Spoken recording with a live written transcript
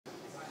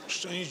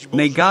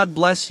May God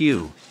bless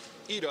you.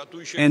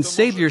 And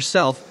save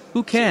yourself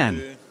who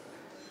can.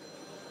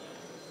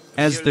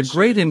 As the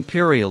great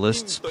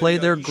imperialists play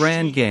their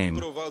grand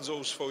game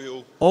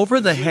over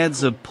the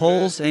heads of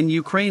Poles and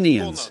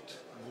Ukrainians,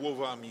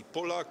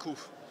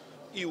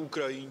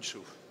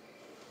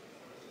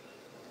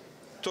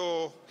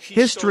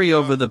 history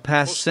over the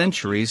past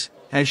centuries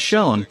has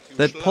shown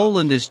that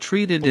Poland is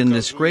treated in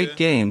this great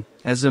game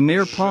as a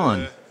mere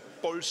pawn.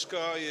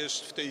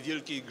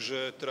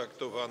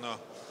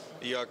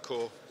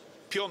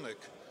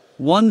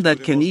 One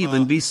that can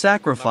even be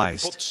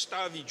sacrificed.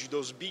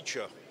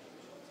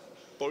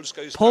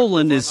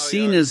 Poland is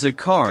seen as a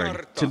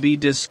card to be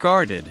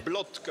discarded.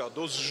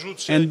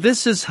 And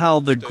this is how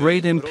the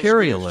great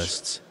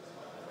imperialists,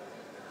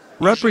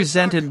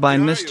 represented by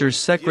Mr.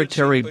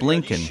 Secretary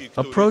Blinken,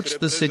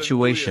 approached the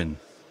situation.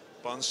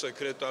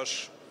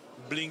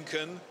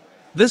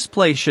 This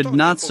play should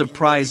not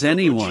surprise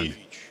anyone.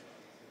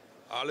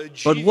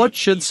 But what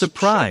should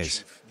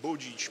surprise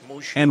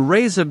and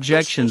raise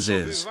objections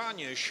is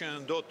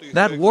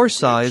that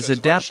Warsaw is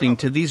adapting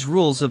to these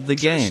rules of the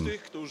game,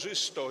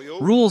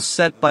 rules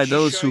set by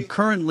those who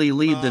currently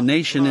lead the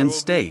nation and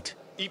state.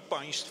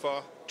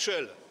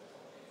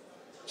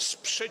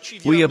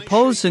 We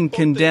oppose and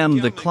condemn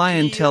the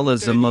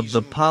clientelism of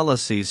the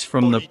policies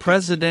from the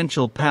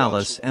presidential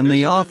palace and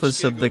the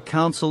office of the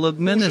Council of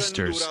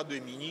Ministers.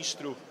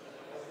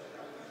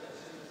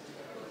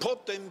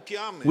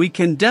 We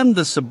condemn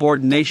the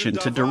subordination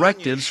to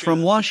directives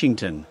from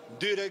Washington,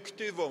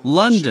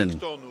 London,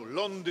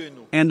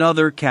 and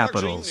other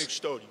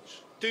capitals.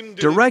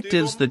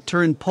 Directives that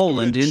turn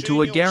Poland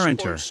into a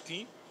guarantor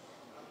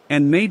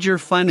and major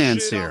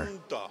financier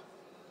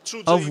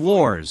of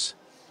wars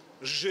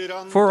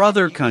for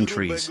other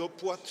countries.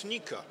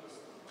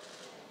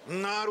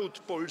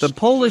 The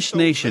Polish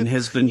nation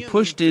has been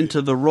pushed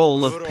into the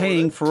role of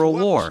paying for a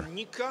war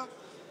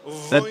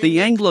that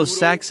the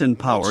Anglo-Saxon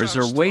powers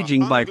are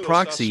waging by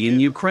proxy in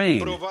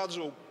Ukraine,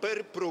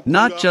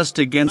 not just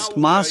against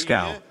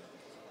Moscow,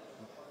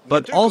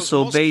 but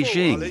also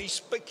Beijing.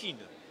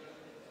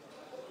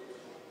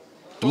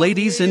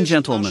 Ladies and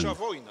gentlemen,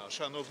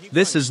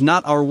 this is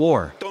not our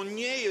war.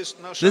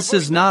 This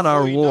is not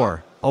our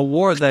war, a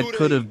war that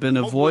could have been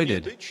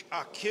avoided.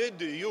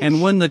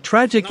 And when the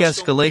tragic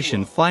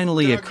escalation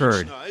finally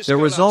occurred, there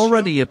was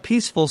already a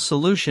peaceful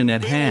solution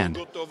at hand.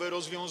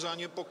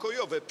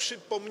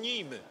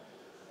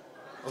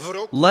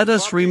 Let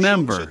us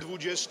remember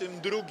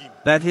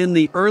that in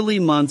the early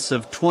months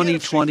of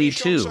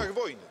 2022,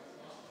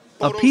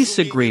 a peace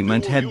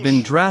agreement had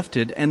been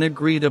drafted and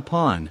agreed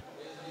upon.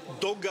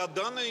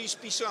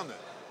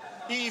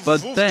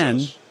 But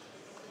then,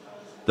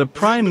 the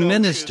Prime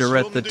Minister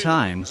at the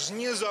time,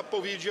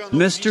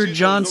 Mr.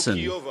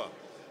 Johnson,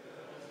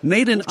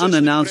 made an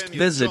unannounced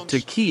visit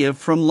to Kiev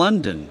from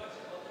London,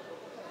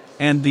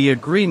 and the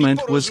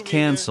agreement was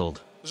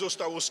cancelled.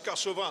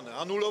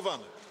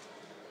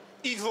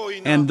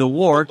 And the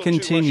war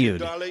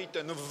continued.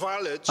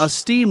 A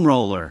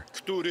steamroller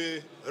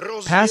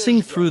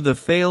passing through the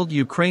failed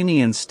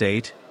Ukrainian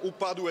state,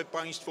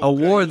 a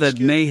war that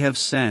may have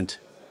sent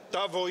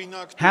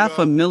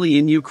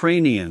 500,000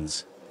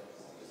 Ukrainians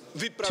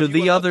to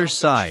the other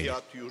side.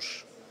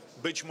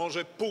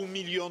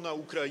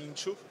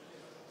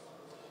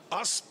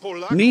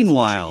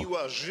 Meanwhile,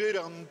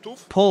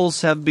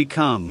 Poles have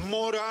become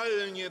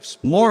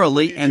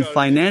morally and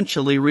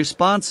financially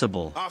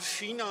responsible,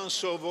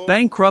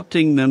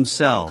 bankrupting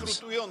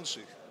themselves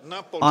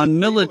on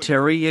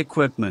military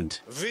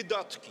equipment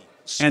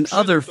and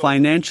other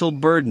financial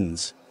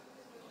burdens.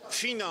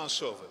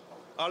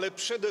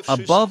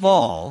 Above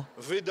all,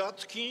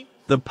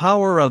 the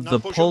power of the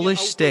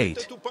Polish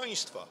state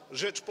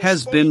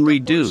has been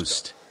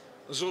reduced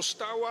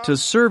to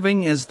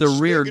serving as the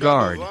rear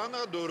guard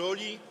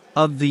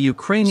of the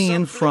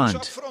Ukrainian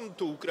front.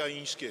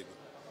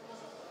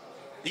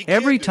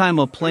 Every time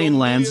a plane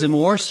lands in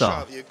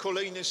Warsaw,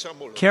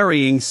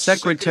 carrying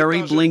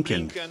Secretary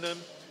Blinken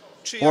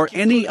or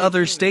any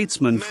other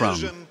statesman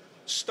from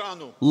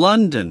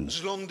London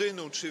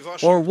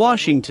or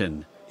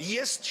Washington,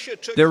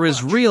 there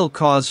is real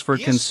cause for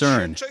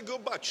concern.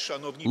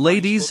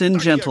 Ladies and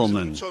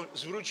gentlemen,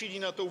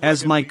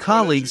 as my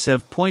colleagues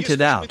have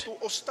pointed out,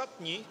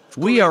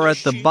 we are at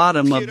the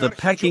bottom of the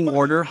pecking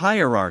order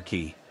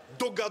hierarchy.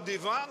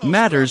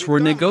 Matters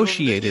were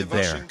negotiated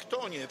there.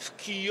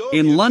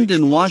 In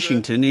London,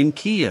 Washington, in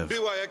Kiev.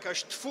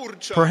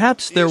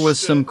 Perhaps there was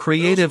some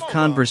creative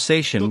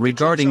conversation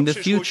regarding the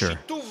future.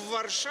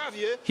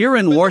 Here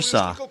in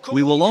Warsaw,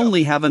 we will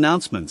only have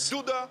announcements.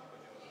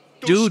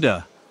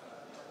 Duda,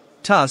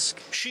 Tusk,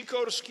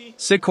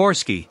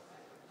 Sikorski.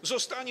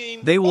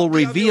 They will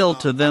reveal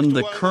to them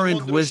the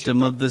current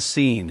wisdom of the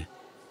scene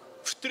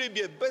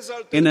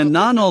in a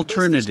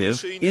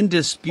non-alternative,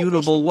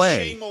 indisputable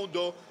way.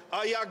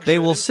 They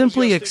will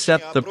simply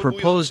accept the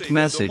proposed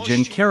message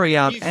and carry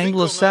out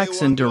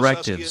Anglo-Saxon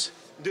directives.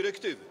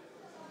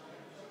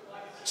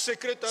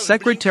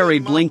 Secretary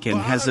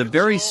Blinken has a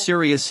very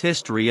serious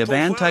history of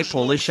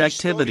anti-Polish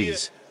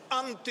activities.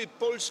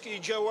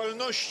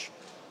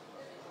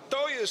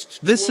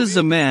 This is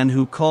a man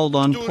who called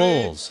on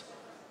Poles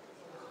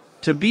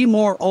to be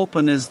more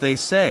open, as they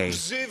say,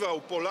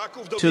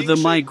 to the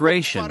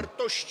migration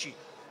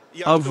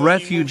of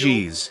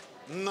refugees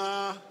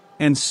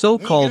and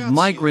so-called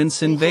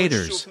migrants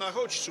invaders.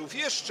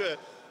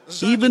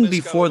 Even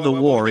before the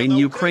war in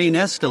Ukraine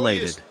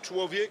escalated,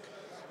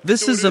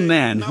 this is a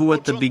man who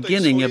at the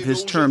beginning of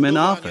his term in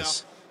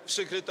office,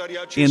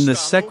 in the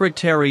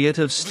Secretariat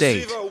of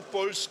State,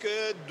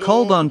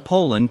 called on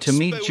Poland to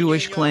meet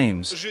Jewish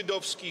claims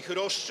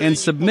and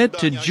submit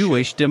to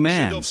Jewish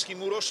demands.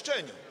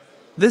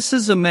 This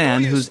is a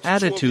man whose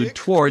attitude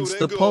towards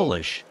the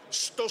Polish,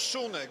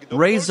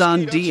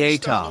 raison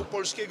d'etat,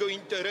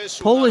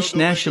 Polish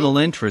national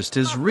interest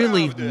is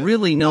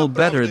really no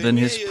better than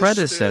his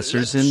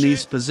predecessors in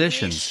these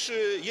positions.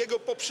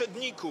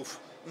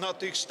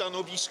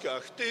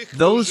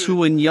 Those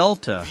who in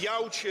Yalta,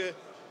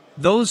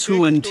 those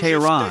who in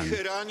Tehran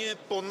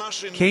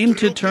came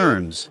to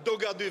terms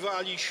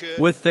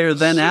with their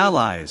then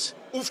allies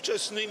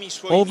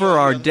over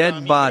our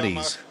dead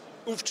bodies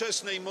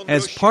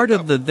as part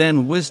of the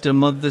then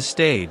wisdom of the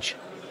stage.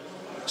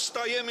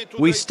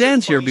 We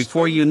stand here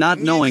before you not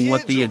knowing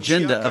what the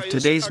agenda of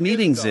today's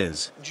meetings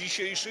is.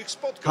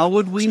 How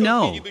would we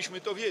know?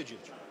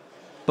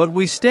 But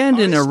we stand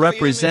in a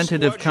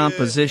representative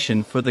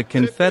composition for the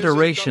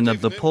Confederation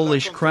of the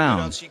Polish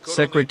Crown,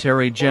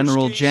 Secretary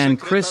General Jan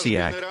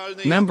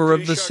Krysiak, member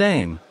of the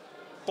Sejm,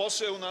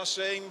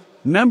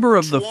 member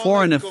of the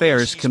Foreign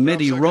Affairs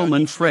Committee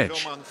Roman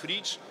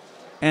Fritsch,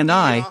 and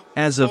I,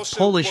 as a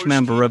Polish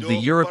member of the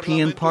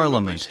European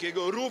Parliament,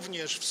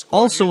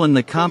 also in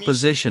the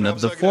composition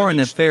of the Foreign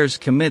Affairs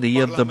Committee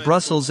of the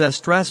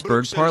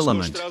Brussels-Strasbourg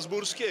Parliament.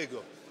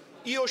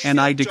 And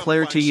I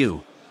declare to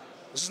you,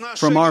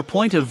 from our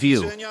point of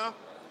view,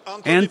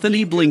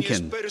 Antony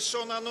Blinken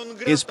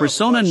is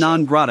persona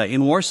non grata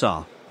in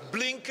Warsaw.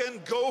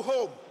 Blinken, go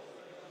home.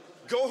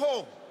 Go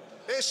home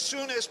as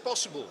soon as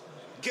possible.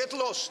 Get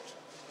lost.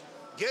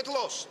 Get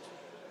lost.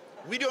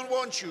 We don't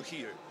want you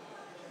here.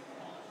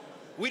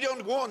 We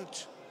don't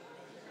want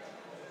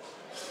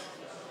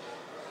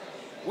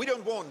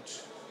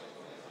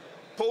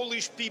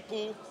Polish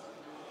people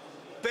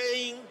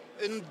paying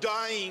and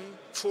dying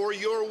for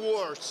your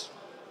wars.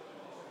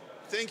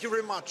 Thank you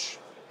very much.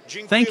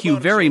 Thank you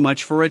very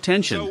much for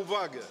attention.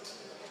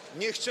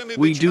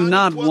 We do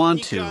not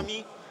want to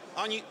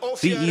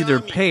be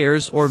either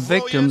payers or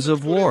victims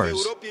of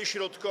wars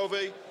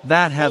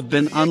that have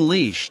been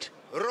unleashed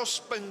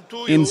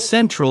in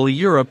Central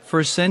Europe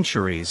for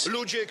centuries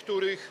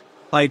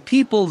by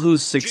people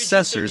whose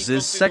successors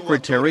is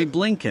Secretary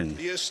Blinken.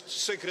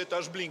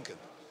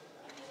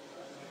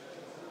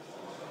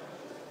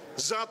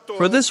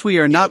 For this we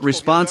are not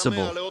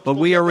responsible, but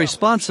we are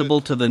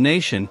responsible to the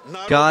nation,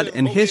 God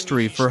and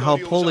history for how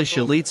Polish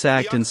elites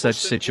act in such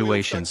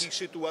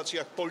situations.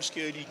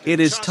 It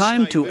is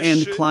time to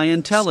end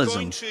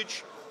clientelism.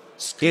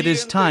 It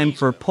is time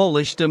for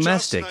Polish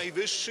domestic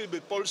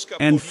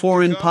and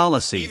foreign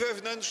policy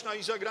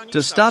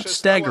to stop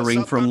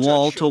staggering from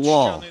wall to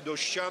wall.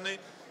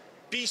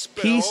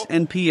 Peace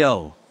and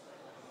PO.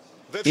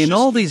 In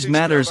all these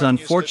matters,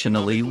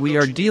 unfortunately, we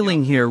are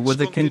dealing here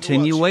with a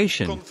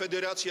continuation.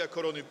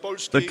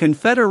 The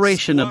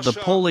Confederation of the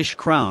Polish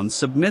Crown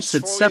submits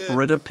its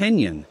separate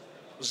opinion,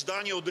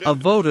 a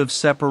vote of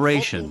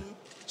separation.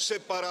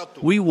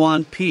 We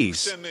want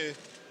peace.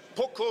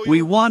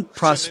 We want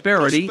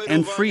prosperity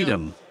and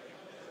freedom.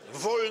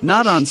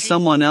 Not on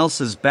someone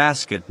else's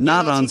basket,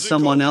 not on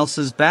someone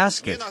else's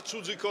basket.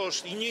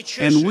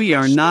 And we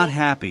are not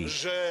happy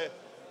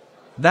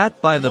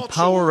that by the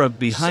power of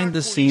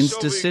behind-the-scenes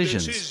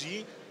decisions,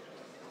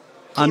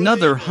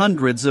 another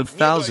hundreds of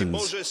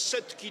thousands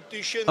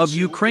of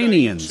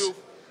Ukrainians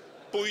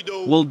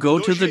will go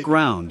to the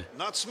ground,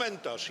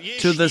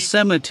 to the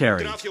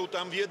cemetery,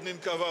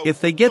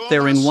 if they get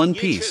there in one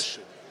piece.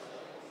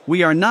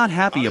 We are not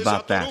happy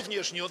about that.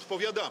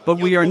 But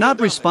we are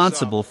not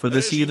responsible for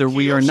this either.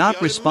 We are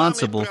not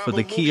responsible for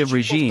the Kiev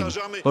regime,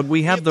 but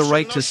we have the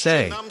right to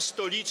say,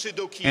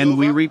 and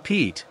we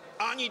repeat,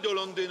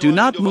 do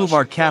not move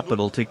our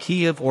capital to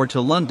Kiev or to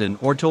London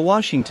or to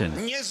Washington.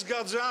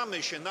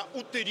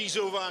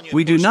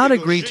 We do not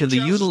agree to the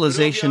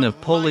utilization of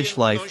Polish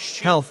life,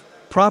 health,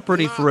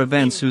 property for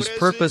events whose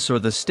purpose or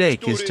the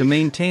stake is to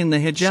maintain the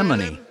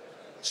hegemony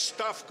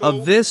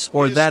of this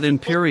or that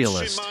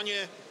imperialist.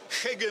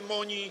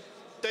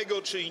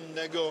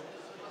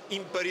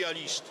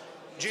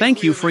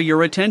 Thank you for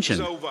your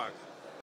attention.